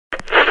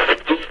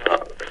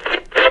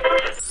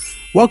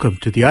Welcome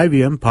to the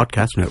IVM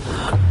Podcast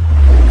Network.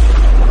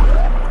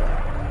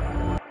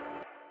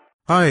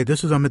 Hi,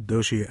 this is Amit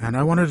Doshi, and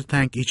I wanted to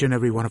thank each and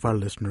every one of our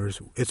listeners.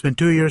 It's been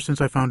 2 years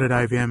since I founded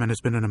IVM, and it's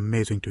been an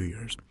amazing 2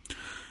 years.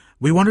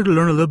 We wanted to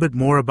learn a little bit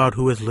more about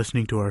who is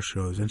listening to our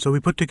shows, and so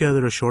we put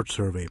together a short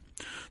survey.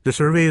 The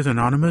survey is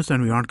anonymous,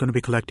 and we aren't going to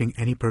be collecting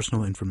any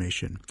personal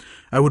information.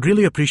 I would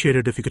really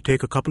appreciate it if you could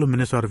take a couple of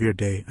minutes out of your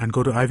day and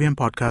go to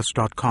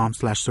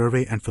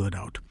ivmpodcast.com/survey and fill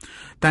it out.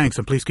 Thanks,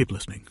 and please keep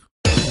listening.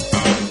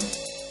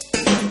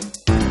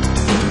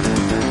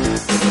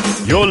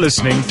 You're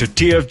listening to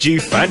TFG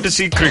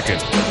Fantasy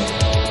Cricket.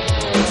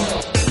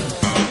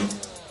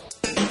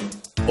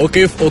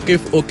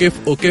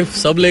 ओकिफ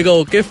सब लेगा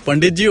ओकिफ।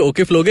 पंडित जी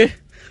ओकिफ लोगे?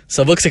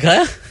 सबक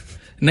सिखाया?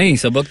 नहीं,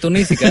 सबक तो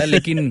नहीं सिखाया,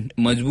 लेकिन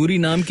मजबूरी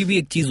नाम की भी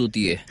एक चीज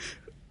होती है।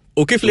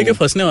 ओकिफ लेके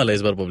फंसने वाला है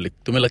इस बार पब्लिक,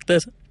 तुम्हें लगता है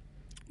ऐसा?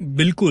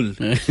 बिल्कुल,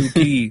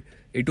 क्योंकि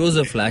it was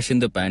a flash in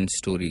the pant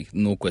story,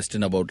 no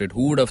question about it.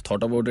 Who would have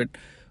thought about it?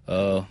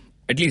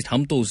 At least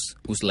हम तो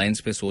उस लाइंस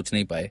पे सोच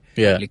नहीं पाए,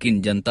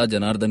 लेकिन जनता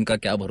जनार्दन का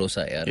क्या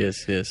भरोसा है यार।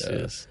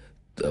 Yes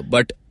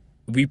but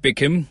we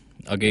pick him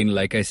again,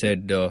 like I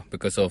said,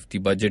 because of the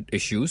budget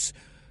issues.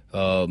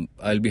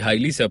 I'll be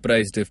highly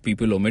surprised if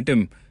people omit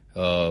him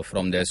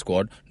from their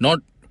squad, not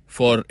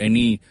for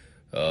any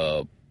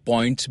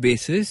points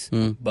basis,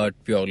 but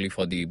purely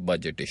for the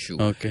budget issue.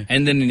 Okay.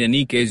 And then in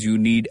any case, you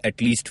need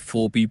at least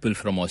 4 people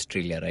from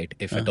Australia, right?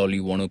 If at all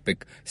you want to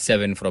pick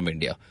 7 from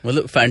India.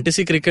 मतलब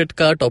fantasy cricket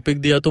का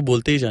topic दिया तो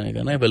बोलते ही जाने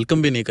का ना,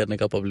 welcome भी नहीं करने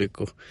का पब्लिक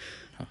को।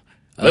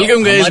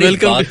 Welcome guys,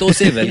 welcome. बातों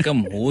से वेलकम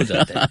हो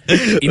जाता है,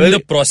 इन द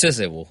प्रोसेस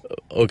है वो।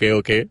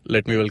 Okay,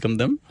 let me welcome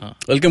them.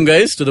 Welcome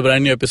guys to the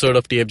brand new episode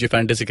of TFG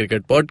Fantasy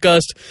Cricket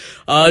Podcast.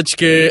 आज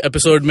के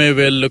एपिसोड में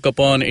we'll look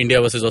upon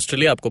India versus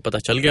Australia, आपको पता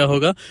चल गया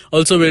होगा.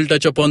 Also we'll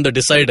touch upon the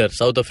decider,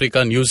 South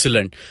Africa, New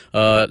Zealand.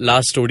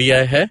 Last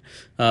ODI है,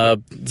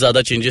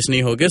 ज़्यादा changes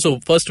नहीं होंगे. So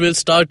first we'll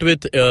start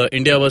with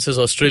India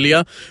versus Australia.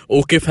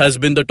 O'Keefe has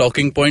been the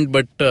talking point,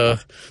 but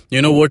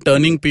you know वो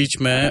turning pitch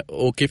में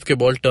O'Keefe के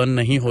ball turn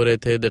नहीं हो रहे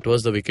थे. That was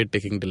the wicket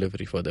taking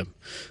delivery for them,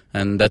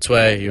 and that's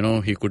why you know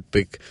he could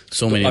pick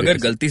so many. अगर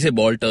गलती से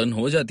बॉल टर्न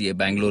हो जाती है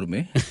बैंगलोर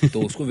में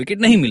तो उसको विकेट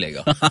नहीं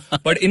मिलेगा।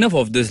 But enough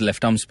of this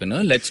left arm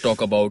spinner, let's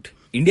talk about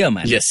India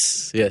man.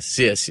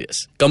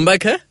 Yes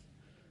comeback है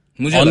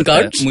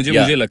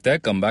मुझे लगता है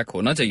कमबैक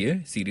होना चाहिए,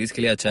 सीरीज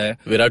के लिए अच्छा है।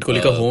 विराट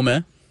कोहली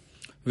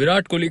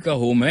का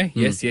होम है।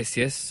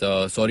 Yes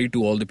sorry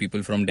to all the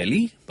people from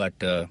Delhi,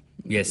 but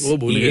yes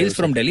he is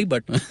from Delhi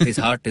but his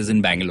heart is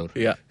in Bangalore.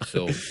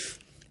 So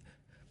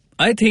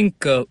I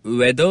think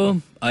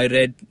whether I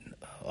read,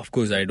 of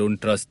course I don't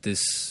trust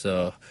this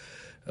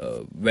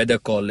weather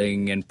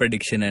calling and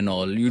prediction and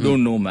all. You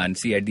don't know, man.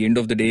 See, at the end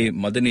of the day,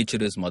 Mother Nature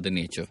is Mother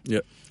Nature.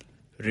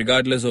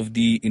 Regardless of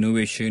the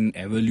innovation,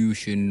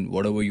 evolution,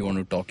 whatever you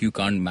want to talk, you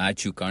can't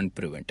match, you can't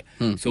prevent.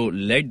 So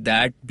let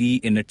that be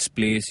in its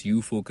place.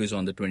 You focus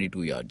on the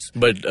 22 yards.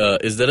 But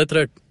is there a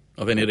threat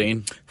of any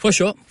rain? For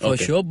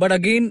sure. But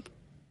again,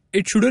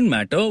 it shouldn't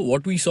matter.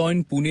 What we saw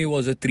in Pune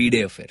was a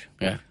 3-day affair.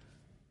 Yeah.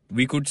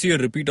 We could see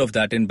a repeat of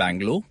that in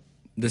Bangalore.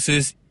 This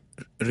is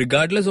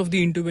regardless of the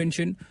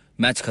intervention,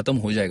 match खत्म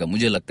हो जाएगा,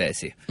 मुझे लगता है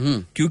ऐसे।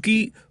 क्योंकि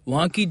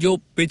वहां की जो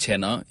पिच है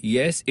ना,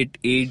 yes it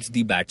aids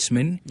the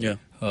batsman,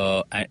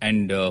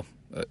 and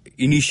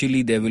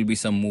initially there will be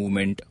some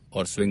movement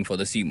or swing for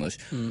the seamers,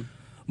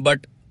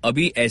 but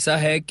अभी ऐसा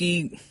है कि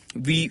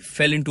we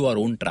fell into our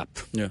own trap.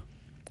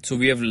 So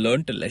we have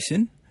learnt a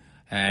lesson,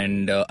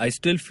 and I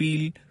still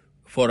feel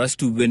for us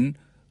to win,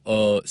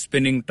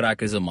 spinning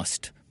track is a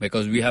must,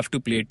 because we have to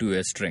play to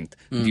our strength.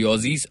 The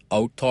Aussies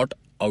outthought,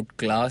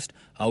 outclassed,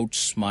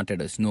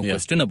 outsmarted us, no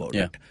question about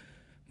it.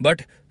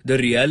 But the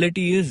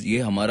reality is ये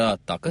हमारा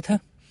ताकत है,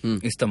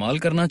 इस्तेमाल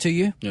करना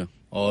चाहिए।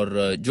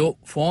 और जो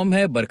form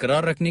है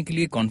बरकरार रखने के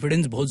लिए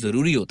कॉन्फिडेंस बहुत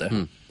जरूरी होता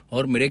है।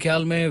 और मेरे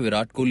ख्याल में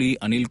विराट कोहली,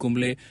 अनिल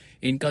कुंबले,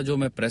 इनका जो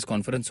मैं प्रेस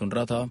कॉन्फ्रेंस सुन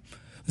रहा था,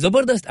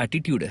 जबरदस्त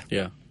एटीट्यूड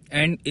है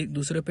एंड एक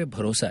दूसरे पे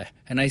भरोसा है।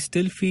 And I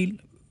still feel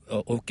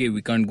okay,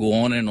 we can't go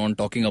on and on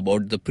talking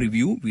about the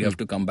preview. We have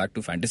to come back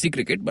to fantasy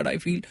cricket, but I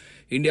feel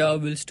India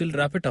will still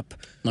wrap it up.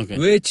 Okay.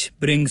 Which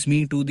brings me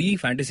to the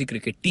fantasy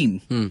cricket team.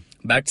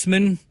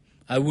 Batsmen,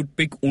 I would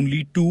pick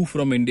only 2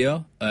 from India,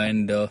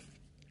 and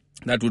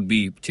that would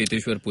be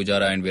Cheteshwar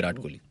Pujara and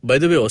Virat Kohli.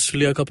 By the way,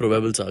 Australia का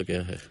probables आ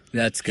गया है.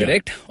 That's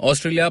correct.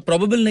 Australia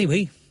probable नहीं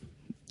भाई.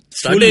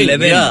 Full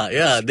 11.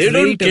 Yeah. They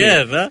don't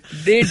care. Huh?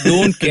 They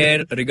don't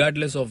care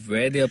regardless of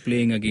where they are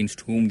playing,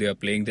 against whom they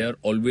are playing. They are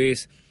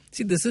always...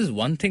 See, this is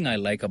one thing I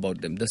like about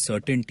them, the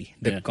certainty,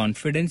 the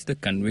confidence, the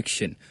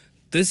conviction.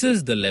 This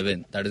is the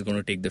 11 that is going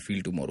to take the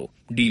field tomorrow.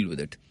 Deal with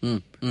it.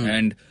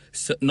 And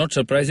not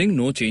surprising,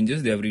 no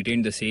changes. They have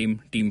retained the same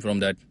team from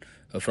the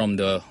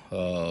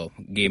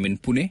game in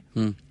Pune.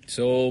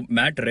 So,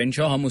 Matt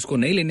Renshaw, हम उसको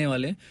नहीं लेने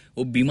वाले,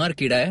 वो बीमार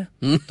कीड़ा है,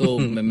 तो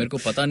मेरे को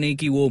पता नहीं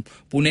कि वो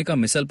पुणे का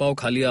मिसल पाव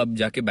खा लिया, अब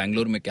जाके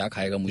बैंगलोर में क्या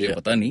खाएगा मुझे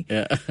पता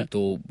नहीं।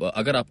 तो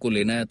अगर आपको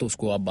लेना है तो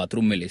उसको आप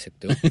बाथरूम में ले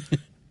सकते हो।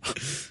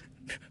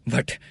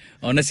 But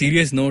on a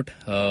serious note,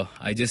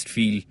 I just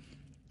feel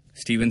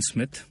Steven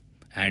Smith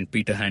and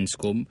Peter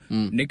Handscomb.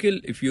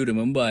 Nikhil, if you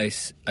remember,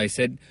 I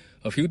said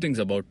a few things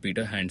about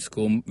Peter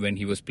Handscomb when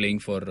he was playing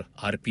for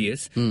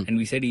RPS, and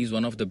we said he's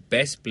one of the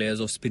best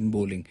players of spin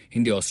bowling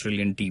in the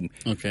Australian team.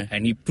 Okay.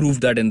 And he proved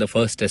that in the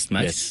first test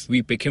match. Yes.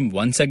 We pick him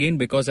once again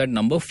because at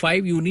number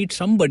 5, you need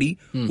somebody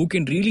who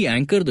can really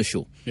anchor the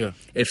show. Yeah.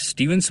 If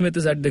Steven Smith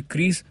is at the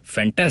crease,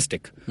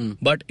 fantastic.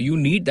 But you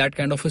need that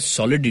kind of a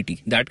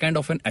solidity, that kind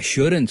of an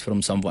assurance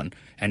from someone.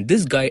 And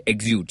this guy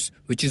exudes,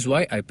 which is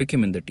why I pick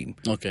him in the team.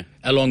 Okay.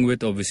 Along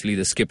with, obviously,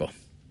 the skipper.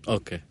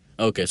 Okay.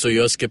 Okay. So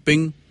you're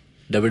skipping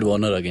David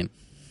Warner again.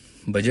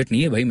 Budget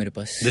नहीं है भाई मेरे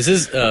पास. This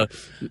is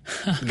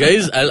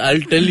guys,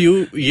 I'll tell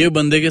you, ये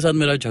बंदे के साथ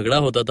मेरा झगड़ा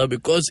होता था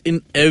because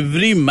in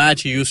every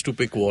match he used to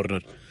pick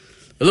Warner.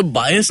 मतलब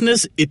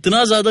बायसनेस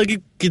इतना ज्यादा कि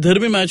किधर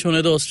भी मैच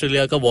होने तो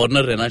ऑस्ट्रेलिया का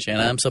वार्नर रहना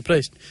चाहिए. आई एम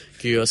सरप्राइज्ड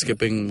कि you are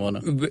skipping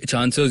Warner.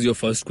 Answers your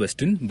first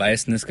question.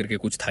 Biasness करके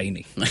कुछ था ही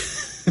नहीं.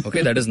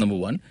 Okay, that is number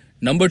 1.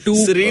 Number 2.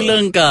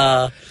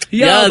 Sri Lanka.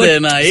 याद है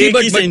ना, एक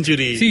ही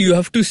century. See, you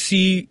have to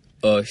see.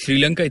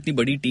 Sri Lanka इतनी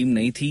बड़ी टीम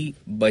नहीं थी,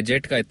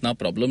 बजट का इतना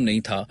प्रॉब्लम नहीं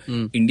था.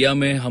 इंडिया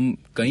में हम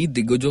कई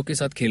दिग्गजों के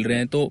साथ खेल रहे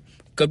हैं, तो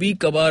कभी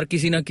कभार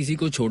किसी ना किसी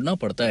को छोड़ना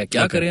पड़ता है.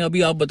 क्या करें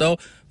अभी आप बताओ.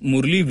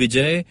 मुरली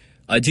विजय,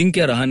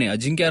 अजिंक्य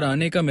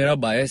रहाणे का मेरा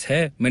बायस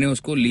है, मैंने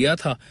उसको लिया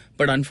था,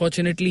 but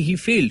unfortunately he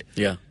failed.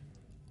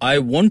 I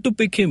want to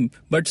pick him,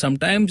 but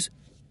sometimes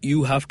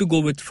you have to go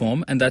with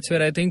form, and that's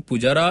where I think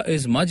Pujara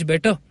is much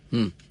better.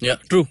 Yeah,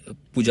 true.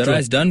 Pujara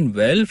has done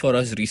well for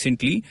us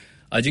recently.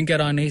 Ajinkya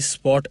Rahane's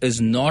spot is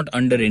not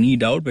under any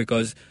doubt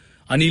because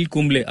Anil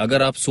Kumble,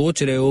 अगर आप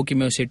सोच रहे हो कि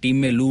मैं उसे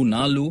team में लूं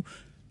ना लूं,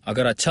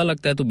 अगर अच्छा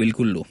लगता है तो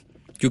बिल्कुल लो,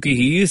 क्योंकि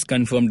he is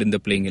confirmed in the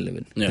playing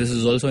 11. Yeah. This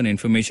is also an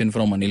information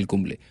from Anil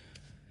Kumble.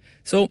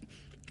 So,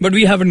 but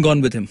we haven't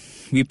gone with him.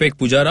 We picked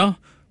Pujara.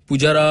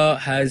 Pujara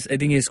has, I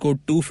think he scored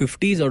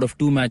 250s out of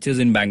 2 matches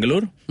in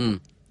Bangalore.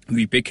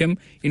 We pick him.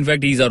 In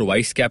fact, he's our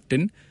vice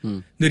captain.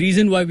 The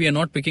reason why we are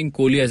not picking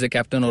Kohli as a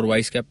captain or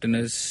vice captain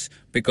is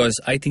because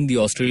I think the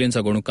Australians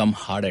are going to come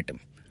hard at him.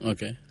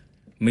 Okay.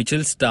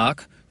 Mitchell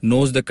Starc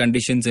knows the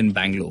conditions in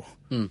Bangalore.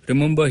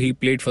 Remember, he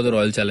played for the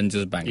Royal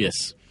Challengers Bangalore.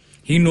 Yes.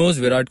 He knows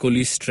Virat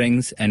Kohli's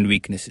strengths and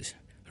weaknesses,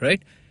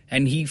 right?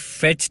 And he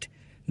fetched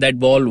that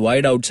ball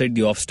wide outside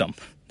the off stump.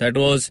 That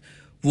was,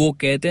 वो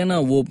कहते हैं ना,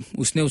 वो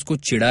उसने उसको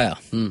चिढ़ाया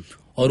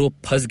और वो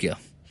फंस गया.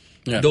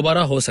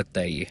 दोबारा हो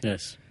सकता है ये.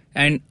 Yes.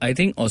 And I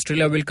think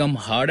Australia will come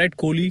hard at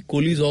Kohli.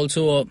 Kohli is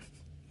also a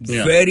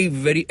very,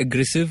 very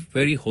aggressive,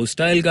 very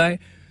hostile guy.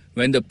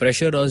 When the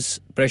pressure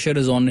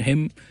is on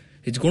him,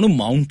 it's going to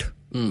mount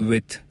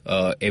with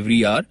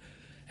every hour.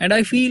 And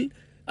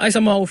I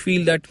somehow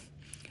feel that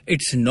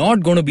it's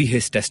not going to be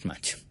his test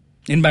match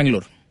in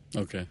Bangalore.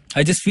 Okay.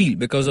 I just feel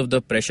because of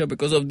the pressure,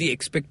 because of the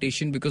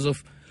expectation, because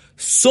of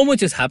so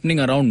much is happening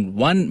around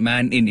one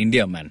man in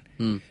India, man.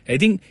 I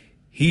think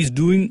he's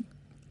doing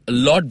a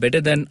lot better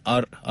than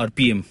our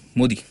PM,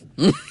 Modi.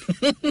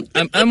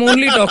 I'm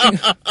only talking.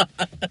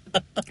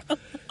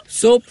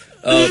 So,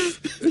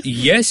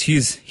 yes,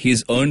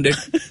 he's earned it.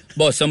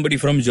 Boss, somebody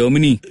from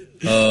Germany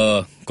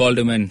called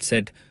him and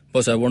said,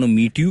 boss, I want to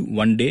meet you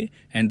one day.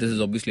 And this is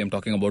obviously, I'm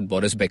talking about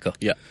Boris Becker.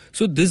 Yeah.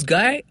 So this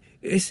guy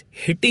is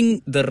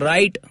hitting the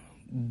right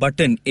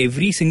button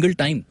every single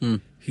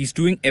time. He's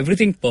doing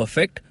everything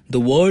perfect. The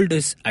world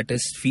is at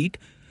his feet.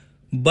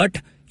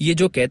 But ये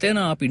जो कहते हैं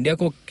ना, आप India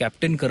को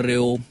captain कर रहे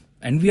हो,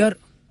 and we are,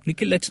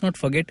 Nikhil, let's not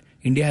forget,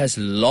 India has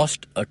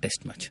lost a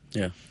test match.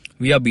 Yeah.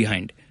 We are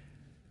behind.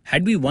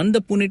 Had we won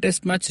the Pune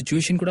test match,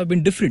 situation could have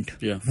been different.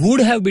 Yeah. Would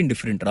have been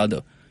different,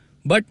 rather.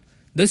 But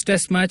this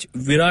test match,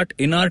 Virat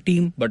in our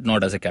team, but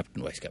not as a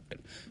captain, vice captain.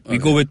 We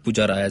go with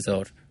Pujara as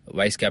our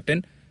vice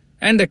captain.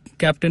 And the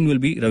captain will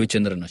be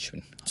Ravichandran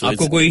Ashwin. So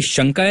आपको कोई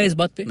शंका है इस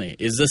बात पे? नहीं,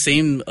 it's the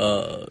same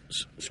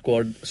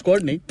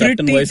squad नहीं,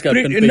 captain vice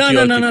captain.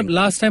 No.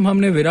 Last time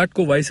हमने विराट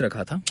को vice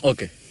रखा था.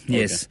 Okay.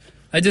 Yes. Okay.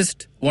 I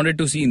just wanted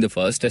to see in the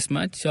first test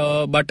match,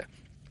 but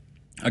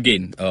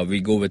again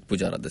we go with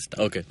Pujara this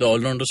time. Okay. The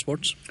all-rounder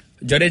spots?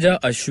 Jadeja,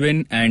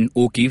 Ashwin and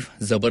O'Keefe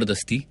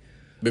जबरदस्ती.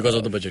 Because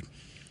of the budget.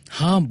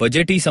 हाँ,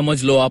 budget ही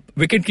समझ लो आप.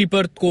 Wicket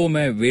keeper को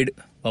मैं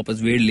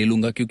वापस वेड ले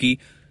लूंगा क्योंकि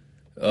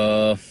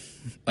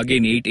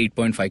अगेन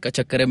 8.5 का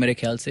चक्कर है मेरे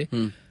ख्याल से.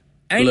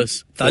 एंड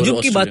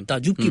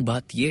ताजुब की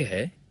बात ये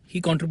है, ही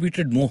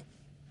contributed more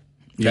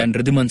than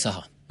Riddhiman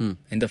Saha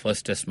in the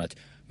first test match.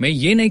 मैं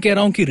ये नहीं कह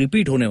रहा हूँ कि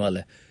रिपीट होने वाला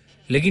है,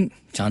 लेकिन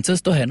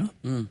चांसेस तो है ना.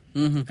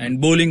 And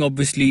bowling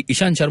obviously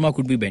Ishant Sharma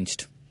could be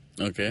benched.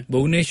 Okay.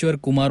 Bhuvneshwar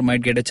Kumar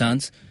might get a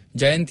chance.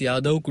 Jayant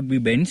Yadav could be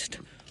benched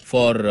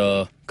for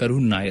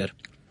Karun Nair.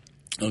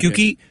 Okay.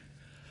 क्योंकि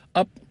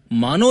अब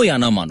मानो या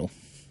ना मानो,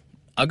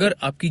 अगर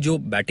आपकी जो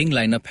बैटिंग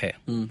लाइनअप है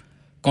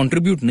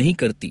कंट्रीब्यूट नहीं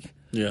करती,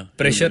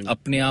 प्रेशर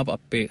अपने आप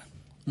पे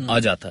आ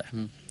जाता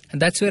है.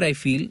 And that's where I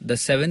feel the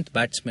 7th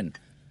batsman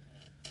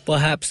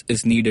perhaps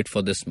is needed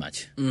for this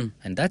match.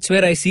 And that's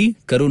where I see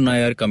Karun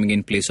Nair coming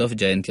in place of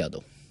Jayant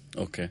Yadav.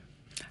 Okay.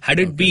 Had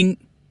it been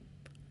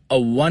a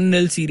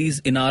 1-0 series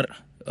in our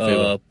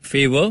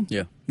favor,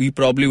 we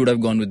probably would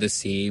have gone with the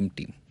same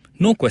team.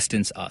 No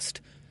questions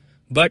asked.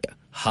 But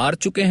हार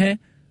चुके हैं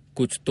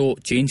कुछ तो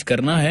change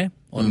करना है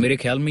और मेरे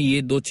ख्याल में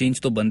ये 2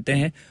 चेंज तो बनते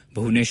हैं,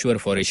 Bhuvneshwar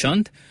for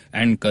Ishant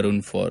and Karun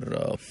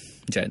for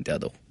Jayant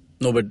Yadav.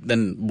 No, but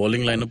then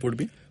bowling lineup would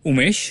be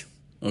Umesh,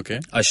 okay,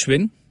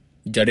 Ashwin,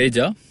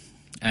 Jadeja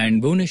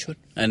and Bhuvneshwar.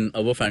 And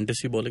our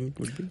fantasy bowling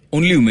would be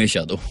Only Umesh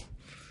Yadav.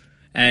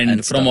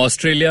 And from Stark.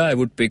 Australia, I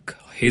would pick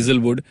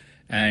Hazelwood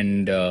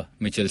and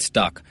Mitchell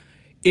Stark.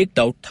 एक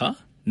doubt था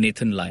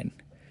Nathan Lyon.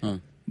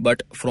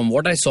 But from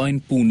what I saw in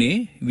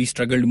Pune, we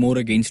struggled more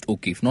against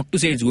O'Keefe. Not to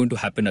say it's going to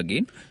happen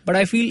again, but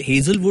I feel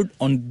Hazelwood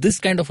on this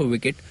kind of a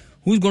wicket,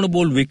 who's going to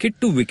bowl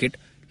wicket to wicket,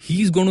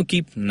 he's going to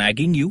keep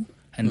nagging you,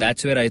 and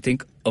that's where I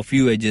think a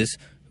few edges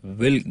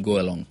will go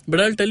along.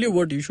 But I'll tell you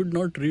what, you should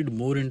not read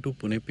more into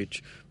Pune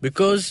pitch,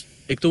 because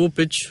एक तो वो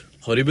pitch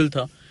horrible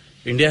था.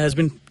 India has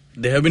been,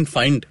 they have been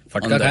fined.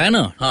 फटका खाया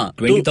ना? हाँ,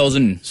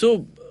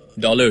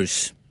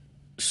 $20,000.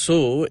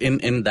 So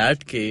in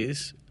that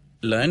case,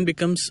 Lyon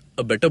becomes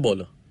a better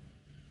bowler.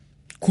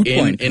 Good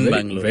point. In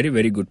Bangalore. Very,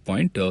 very good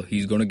point.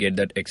 He's going to get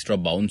that extra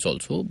bounce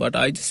also. But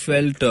I just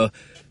felt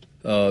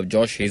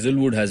Josh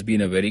Hazelwood has been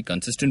a very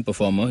consistent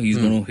performer. He's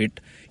going to hit.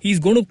 He's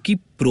going to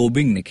keep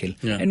probing, Nikhil.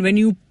 Yeah. And when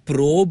you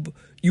probe,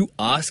 you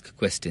ask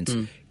questions.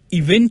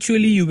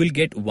 Eventually, you will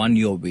get one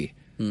your way.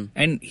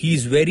 And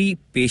he's very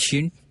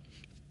patient,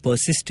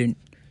 persistent.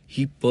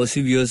 He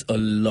perseveres a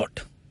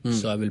lot.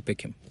 So I will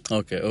pick him.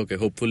 Okay.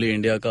 Hopefully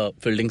India का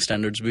fielding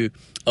standards भी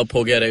up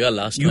हो गया रहेगा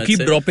last You match keep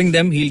से. dropping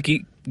them, he'll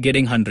keep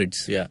getting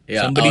hundreds. Yeah.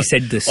 Somebody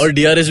said this. और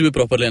DRS भी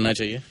proper लेना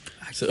चाहिए.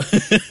 So,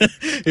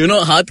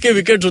 हाथ के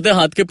wickets होते हैं,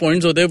 हाथ के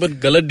points होते हैं, but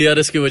गलत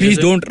DRS की वजह Please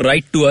से. don't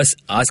write to us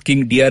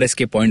asking DRS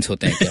के points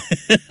होते हैं क्या?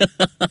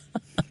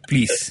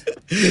 Please.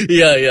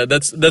 Yeah.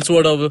 That's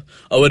what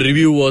our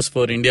review was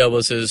for India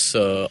versus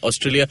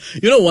Australia.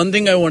 One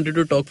thing I wanted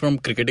to talk from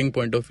cricketing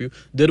point of view,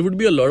 there would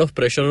be a lot of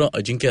pressure on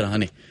Ajinkya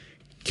Rahane.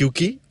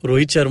 क्योंकि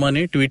रोहित शर्मा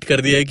ने tweet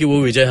कर दिया है कि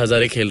वो विजय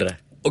हजारे खेल रहा है.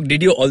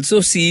 Did you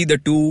also see the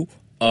two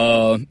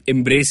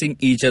embracing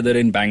each other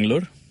in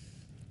Bangalore?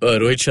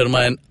 Rohit Sharma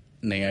and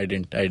नहीं, I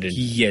didn't.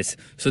 Yes.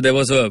 So there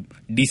was a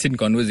decent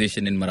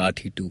conversation in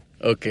Marathi too.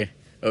 Okay.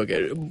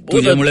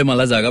 तुझ्यामुळे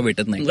मला जागा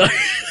भेटत नाही. So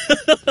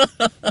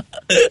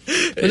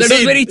that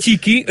was very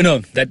cheeky.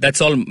 No, that's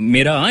all.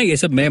 मेरा ये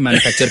सब मैं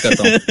मैन्युफैक्चर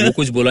करता हूँ. वो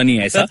कुछ बोला नहीं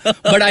ऐसा.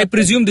 But I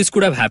presume this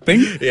could have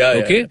happened.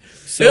 Yeah. Okay.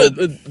 So.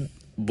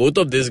 Both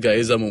of these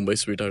guys are Mumbai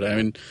sweetheart. I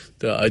mean,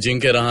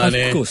 Ajinkya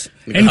Rahane, of course.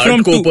 And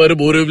from Ghatkopar,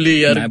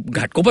 Borivali, यार.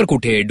 Ghatkopar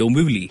कुठे?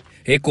 डोंबिवली.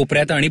 हे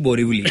कोपऱ्यात आणि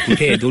बोरिवली.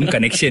 कुठे? दोन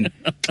connection.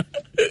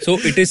 So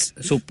it is.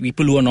 So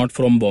people who are not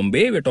from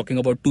Bombay, we're talking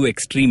about two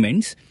extreme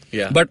ends.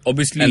 Yeah. But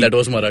obviously. And that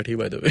was Marathi,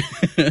 by the way.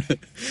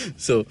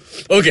 So,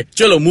 okay.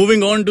 Chalo,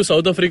 moving on to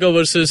South Africa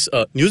versus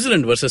New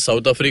Zealand versus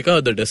South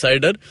Africa, the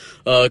decider.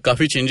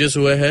 काफी changes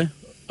हुए हैं,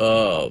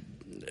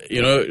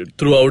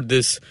 throughout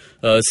this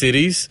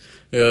series.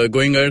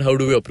 Going ahead, how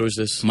do we approach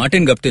this?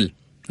 Martin Guptill,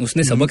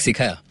 उसने सबक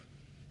सिखाया.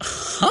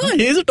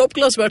 He is a top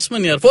class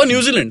batsman यार. For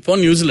New Zealand.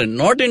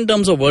 Not in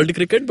terms of world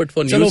cricket, but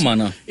for New Zealand.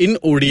 माना. In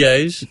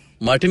ODIs,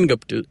 Martin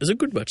Guptill is a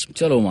good batsman.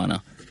 चलो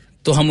माना.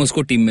 तो हम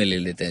उसको टीम में ले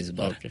लेते हैं इस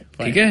बार. Okay,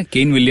 ठीक है?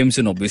 Kane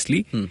Williamson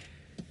obviously.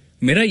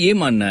 मेरा ये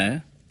मानना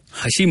है,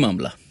 हशी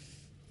मामला.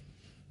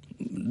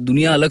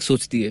 दुनिया अलग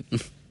सोचती है.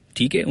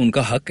 ठीक है,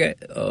 उनका हक है.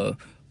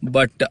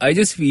 But I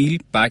just feel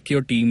pack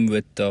your team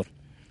with the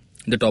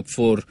top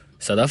 4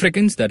 South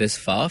Africans, that is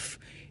Faf,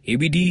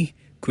 ABD,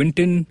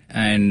 Quinton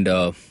and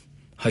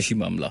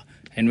Hashim Amla.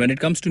 And when it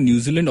comes to New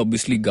Zealand,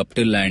 obviously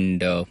Guptill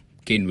and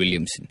Kane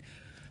Williamson.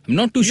 I'm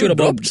not too sure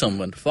about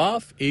someone.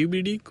 Faf,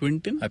 ABD,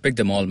 Quinton. I picked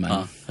them all,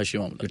 man.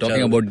 Hashim Amla. We're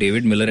talking about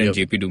David Miller and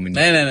JP Dumini.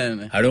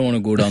 No. I don't want to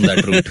go down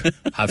that route.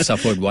 I've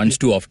suffered once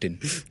too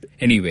often.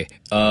 Anyway,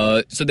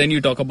 so then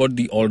you talk about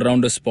the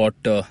all-rounder spot.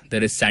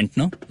 There is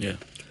Santner. Yeah.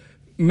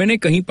 मैंने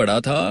कहीं पढ़ा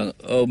था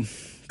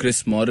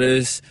Chris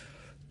Morris,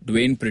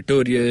 Dwayne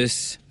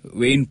Pretorius,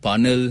 Wayne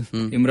Parnell,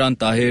 Imran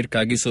Tahir,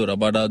 Kagiso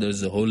Rabada,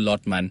 there's a whole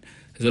lot, man.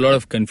 There's a lot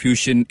of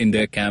confusion in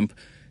their camp.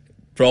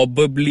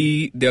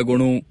 Probably they're going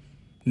to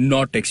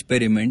not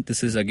experiment.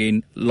 This is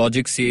again,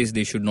 logic says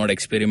they should not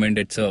experiment.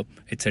 It's a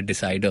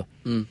decider.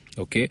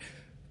 Okay.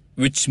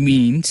 Which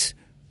means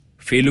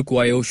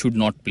Felukuayo should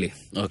not play.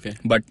 Okay.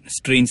 But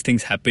strange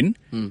things happen.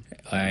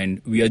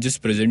 And we are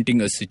just presenting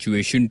a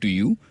situation to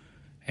you.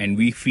 And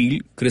we feel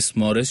Chris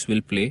Morris will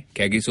play,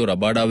 Kagiso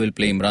Rabada will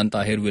play, Imran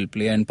Tahir will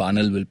play, and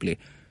Parnell will play.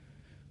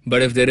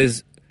 But if there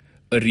is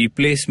a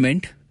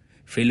replacement,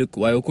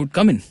 Felukuayo could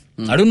come in.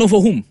 I don't know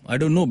for whom. I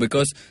don't know,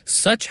 because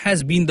such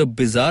has been the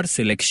bizarre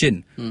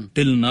selection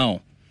till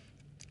now.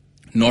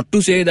 Not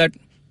to say that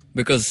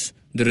because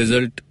the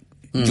result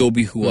जो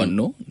भी हुआ,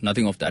 no,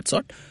 nothing of that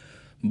sort.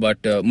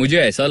 But मुझे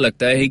ऐसा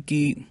लगता है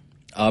कि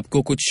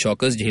आपको कुछ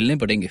शॉकर्स झेलने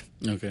पड़ेंगे.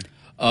 Okay.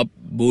 आप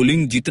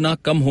बॉलिंग जितना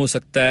कम हो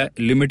सकता है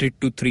लिमिटेड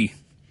टू 3.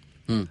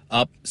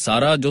 आप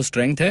सारा जो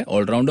स्ट्रेंथ है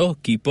ऑलराउंडर,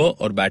 कीपर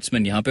और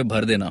बैट्समैन यहाँ पे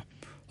भर देना,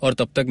 और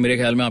तब तक मेरे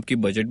ख्याल में आपकी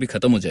बजट भी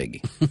खत्म हो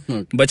जाएगी.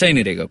 बचा ही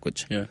नहीं रहेगा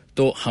कुछ.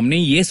 तो हमने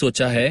ये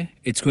सोचा है,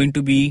 it's going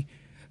to be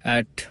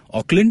at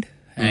Auckland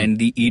and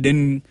the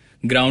Eden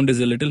ground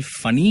is a little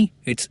funny.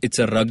 It's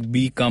a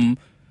rugby cum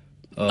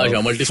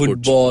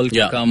football,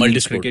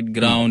 cricket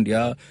ground.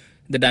 Yeah,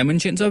 the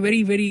dimensions are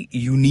very, very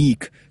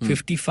unique.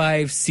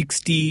 55,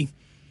 60.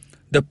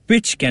 The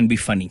pitch can be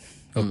funny.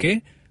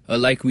 Okay,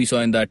 like we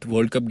saw in that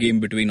World Cup game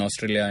between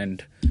Australia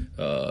and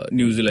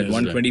New Zealand,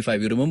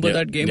 125. You remember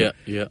that game?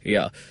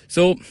 Yeah.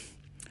 So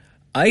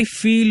I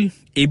feel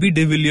AB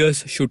de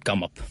Villiers should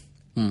come up.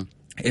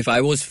 If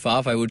I was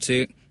Faf, I would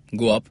say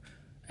go up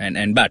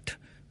and bat.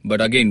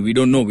 But again, we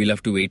don't know. We'll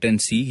have to wait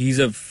and see. He's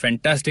a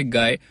fantastic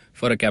guy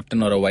for a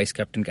captain or a vice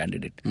captain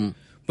candidate.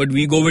 But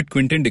we go with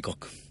Quinton de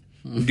Kock.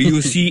 Do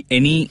you see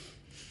any...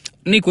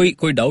 नहीं,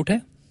 कोई doubt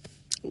है?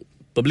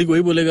 Public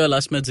वही बोलेगा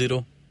last match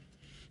 0.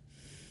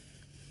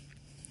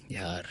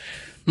 यार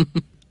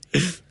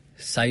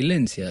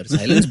silence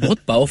बहुत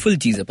powerful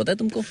चीज है, पता है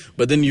तुमको?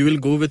 But then you will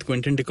go with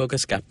Quinton de Kock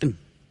as captain.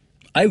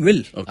 I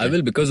will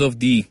because of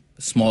the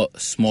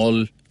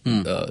smaller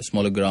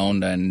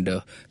ground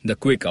and the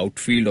quick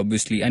outfield,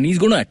 obviously, and he's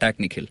going to attack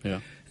Nikhil.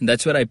 And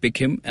that's where I pick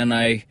him, and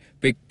I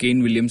pick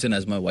Kane Williamson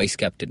as my vice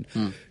captain.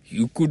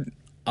 You could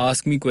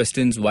ask me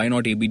questions, why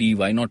not ABD,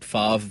 why not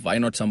Faf, why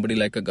not somebody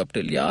like a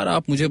Guptill? यार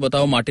आप मुझे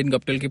बताओ, Martin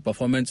Guptill की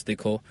performance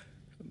देखो.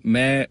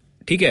 मैं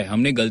ठीक है,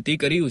 हमने गलती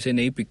करी, उसे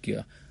नहीं पिक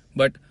किया,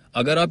 बट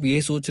अगर आप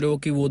ये सोच रहे हो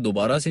कि वो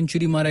दोबारा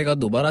सेंचुरी मारेगा,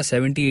 दोबारा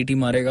 70-80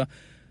 मारेगा,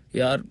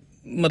 यार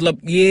मतलब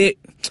ये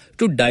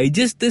to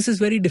digest this is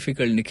very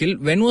difficult. Nikhil,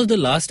 when was the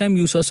last time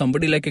you saw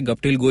somebody like a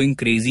Guptill going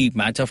crazy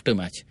match after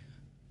match?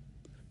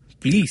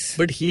 Please.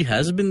 But he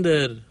has been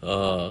there,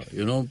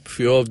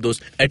 few of those,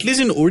 at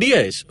least in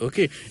ODIs.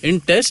 Okay, in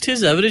Test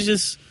his average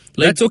is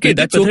like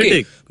that's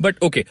okay. But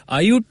okay,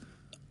 are you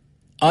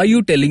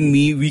telling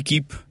me we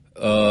keep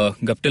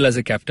Guptill as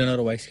a captain or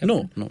a vice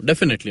captain? No,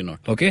 definitely not.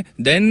 Okay,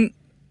 then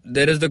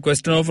there is the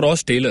question of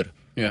Ross Taylor.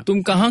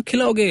 तुम कहाँ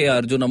खिलाओगे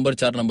यार जो number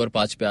 4 number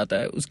 5 पे आता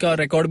है, उसका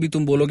record भी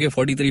तुम बोलोगे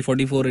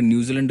 43-44 in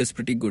New Zealand is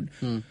pretty good,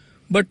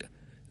 but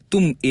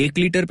तुम 1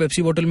 लीटर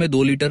पेप्सी बोतल में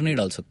 2 लीटर नहीं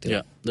डाल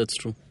सकते. That's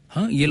true.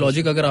 हाँ, ये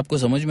लॉजिक अगर आपको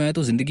समझ में आए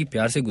तो जिंदगी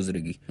प्यार से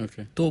गुजरेगी.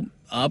 तो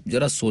आप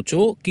जरा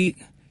सोचो कि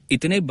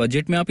इतने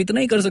बजट में आप इतना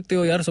ही कर सकते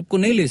हो यार, सबको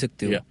नहीं ले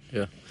सकते हो.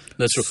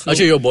 That's true.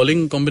 अच्छा, your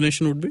bowling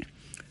combination would be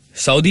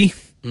Saudi,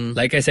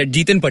 like I said,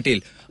 Jitan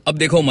Patel. अब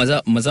देखो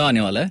मजा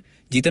आने वाला है.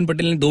 जीतन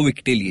पटेल ने 2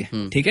 विकेटें लिए,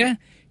 ठीक है,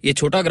 ये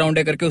छोटा ग्राउंड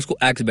है करके उसको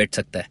एक्स बैठ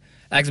सकता है.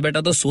 एक्स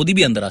बैठा तो सोदी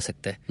भी अंदर आ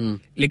सकता है.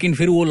 लेकिन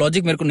फिर वो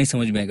लॉजिक मेरे को नहीं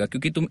समझ में आएगा,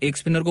 क्योंकि तुम एक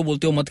स्पिनर को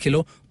बोलते हो मत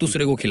खेलो,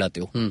 दूसरे को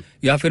खिलाते हो.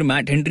 या फिर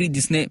मैट हेनरी,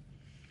 जिसने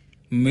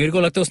मेरे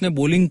को लगता है उसने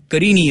बॉलिंग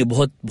करी नहीं है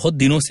बहुत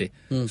दिनों से.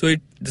 So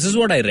this is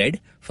what I read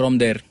from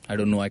there. I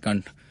don't know, I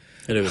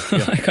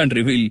can't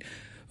reveal,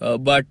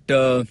 but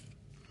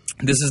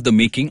this is the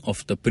making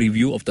of the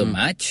preview of the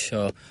match.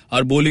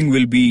 Our bowling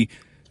will be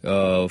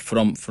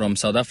from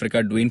South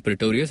Africa, Dwayne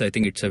Pretorius. I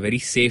think it's a very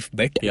safe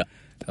bet.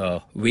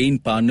 Wayne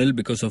Parnell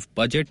because of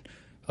budget.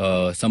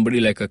 Somebody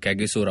like a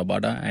Kagiso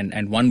Rabada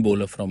and one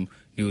bowler from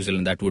New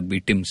Zealand, that would be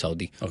Tim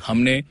Southee.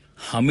 हमने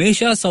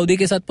हमेशा Southee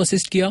के साथ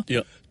persist किया.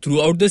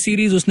 Throughout the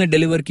series उसने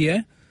deliver किया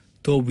है,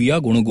 तो we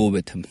are going to go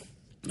with him.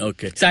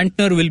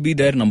 Santner will be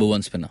their number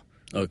 1 spinner.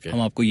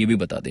 हम आपको ये भी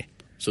बता दें.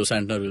 So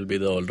Santner will be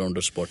the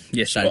all-rounder spot.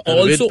 Yes.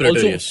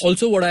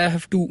 Also, what I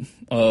have to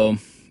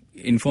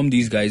inform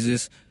these guys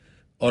is,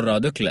 or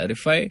rather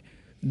clarify,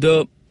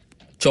 the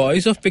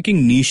choice of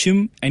picking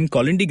Neesham and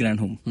Colin de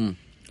Granholm.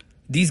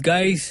 These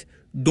guys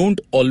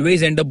don't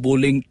always end up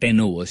bowling 10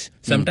 overs.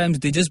 Sometimes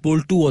they just bowl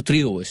 2 or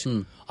 3 overs.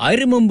 I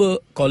remember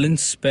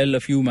Colin's spell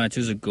a few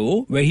matches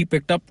ago where he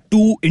picked up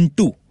 2 in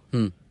 2.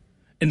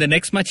 In the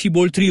next match, he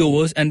bowled 3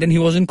 overs and then he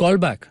wasn't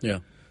called back.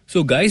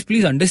 So guys,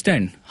 please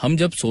understand, हम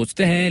जब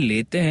सोचते हैं,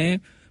 लेते हैं,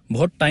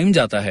 बहुत time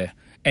जाता है.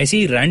 ऐसे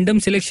ही रैंडम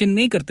सिलेक्शन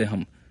नहीं करते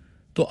हम.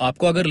 तो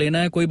आपको अगर लेना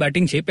है, कोई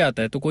बैटिंग 6 पे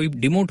आता है तो कोई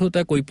डिमोट होता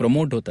है, कोई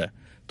प्रमोट होता है.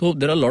 तो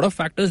there are lot of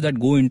factors that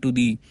go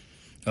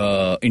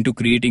into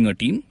creating a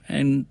team,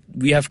 and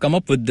we have come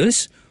up with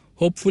this.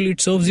 Hopefully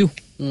it serves you.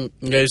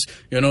 Guys,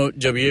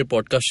 जब ये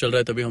पॉडकास्ट चल रहा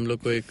है तभी हम लोग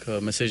को एक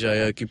मैसेज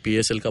आया कि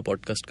PSL का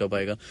पॉडकास्ट कब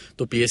आएगा.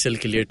 तो PSL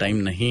के लिए टाइम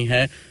नहीं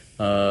है.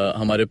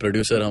 हमारे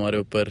प्रोड्यूसर हमारे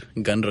ऊपर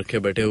गन रखे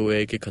बैठे हुए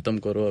हैं कि खत्म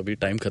करो, अभी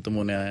टाइम खत्म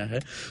होने आया है.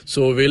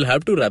 So we'll have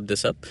to wrap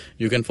this up.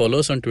 You can follow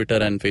us on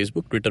Twitter and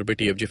Facebook. Twitter पे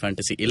TFG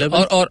Fantasy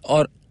 11.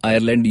 और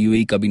आयरलैंड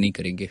UAE कभी नहीं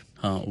करेंगे.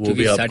 हाँ, वो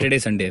भी Saturday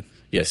Sunday.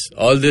 Yes,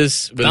 all this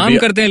will काम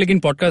करते हैं लेकिन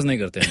पॉडकास्ट नहीं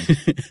करते हैं.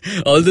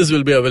 All this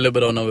will be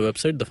available on our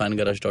website,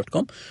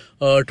 thefangarage.com.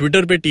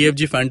 Twitter पे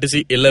TFG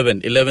Fantasy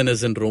 11. 11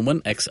 is in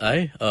Roman, XI,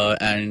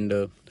 and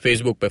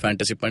Facebook पे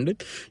Fantasy Pandit.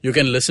 You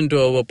can listen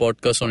to our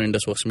podcast on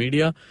IndusVox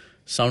Media,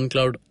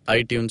 SoundCloud,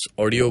 iTunes,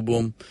 Audio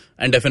Boom,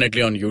 and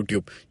definitely on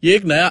YouTube. ये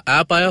एक नया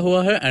app आया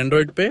हुआ है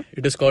Android पे.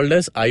 It is called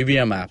as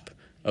IVM app.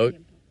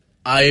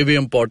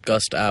 IVM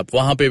podcast app.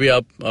 वहां पे भी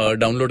आप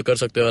डाउनलोड कर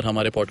सकते हो और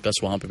हमारे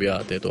पॉडकास्ट वहां पे भी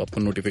आते हैं, तो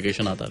आपको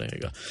नोटिफिकेशन आता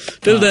रहेगा.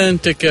 Till then,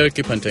 take care,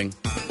 keep hunting.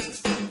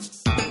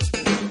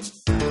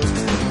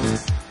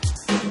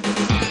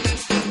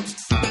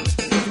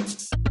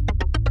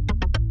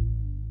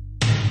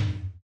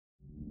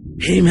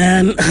 Hey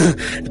man,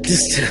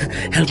 just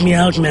help me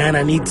out, man.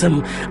 I need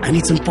some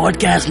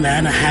podcast,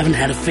 man. I haven't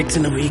had a fix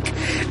in a week.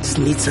 Just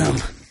need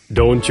some.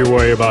 Don't you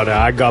worry about it.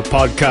 I got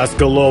podcasts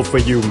galore for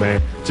you,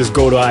 man. Just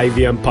go to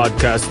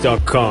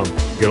ivmpodcast.com.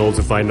 You can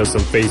also find us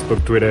on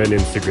Facebook, Twitter, and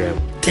Instagram.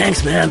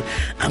 Thanks, man.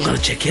 I'm gonna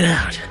check it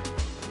out.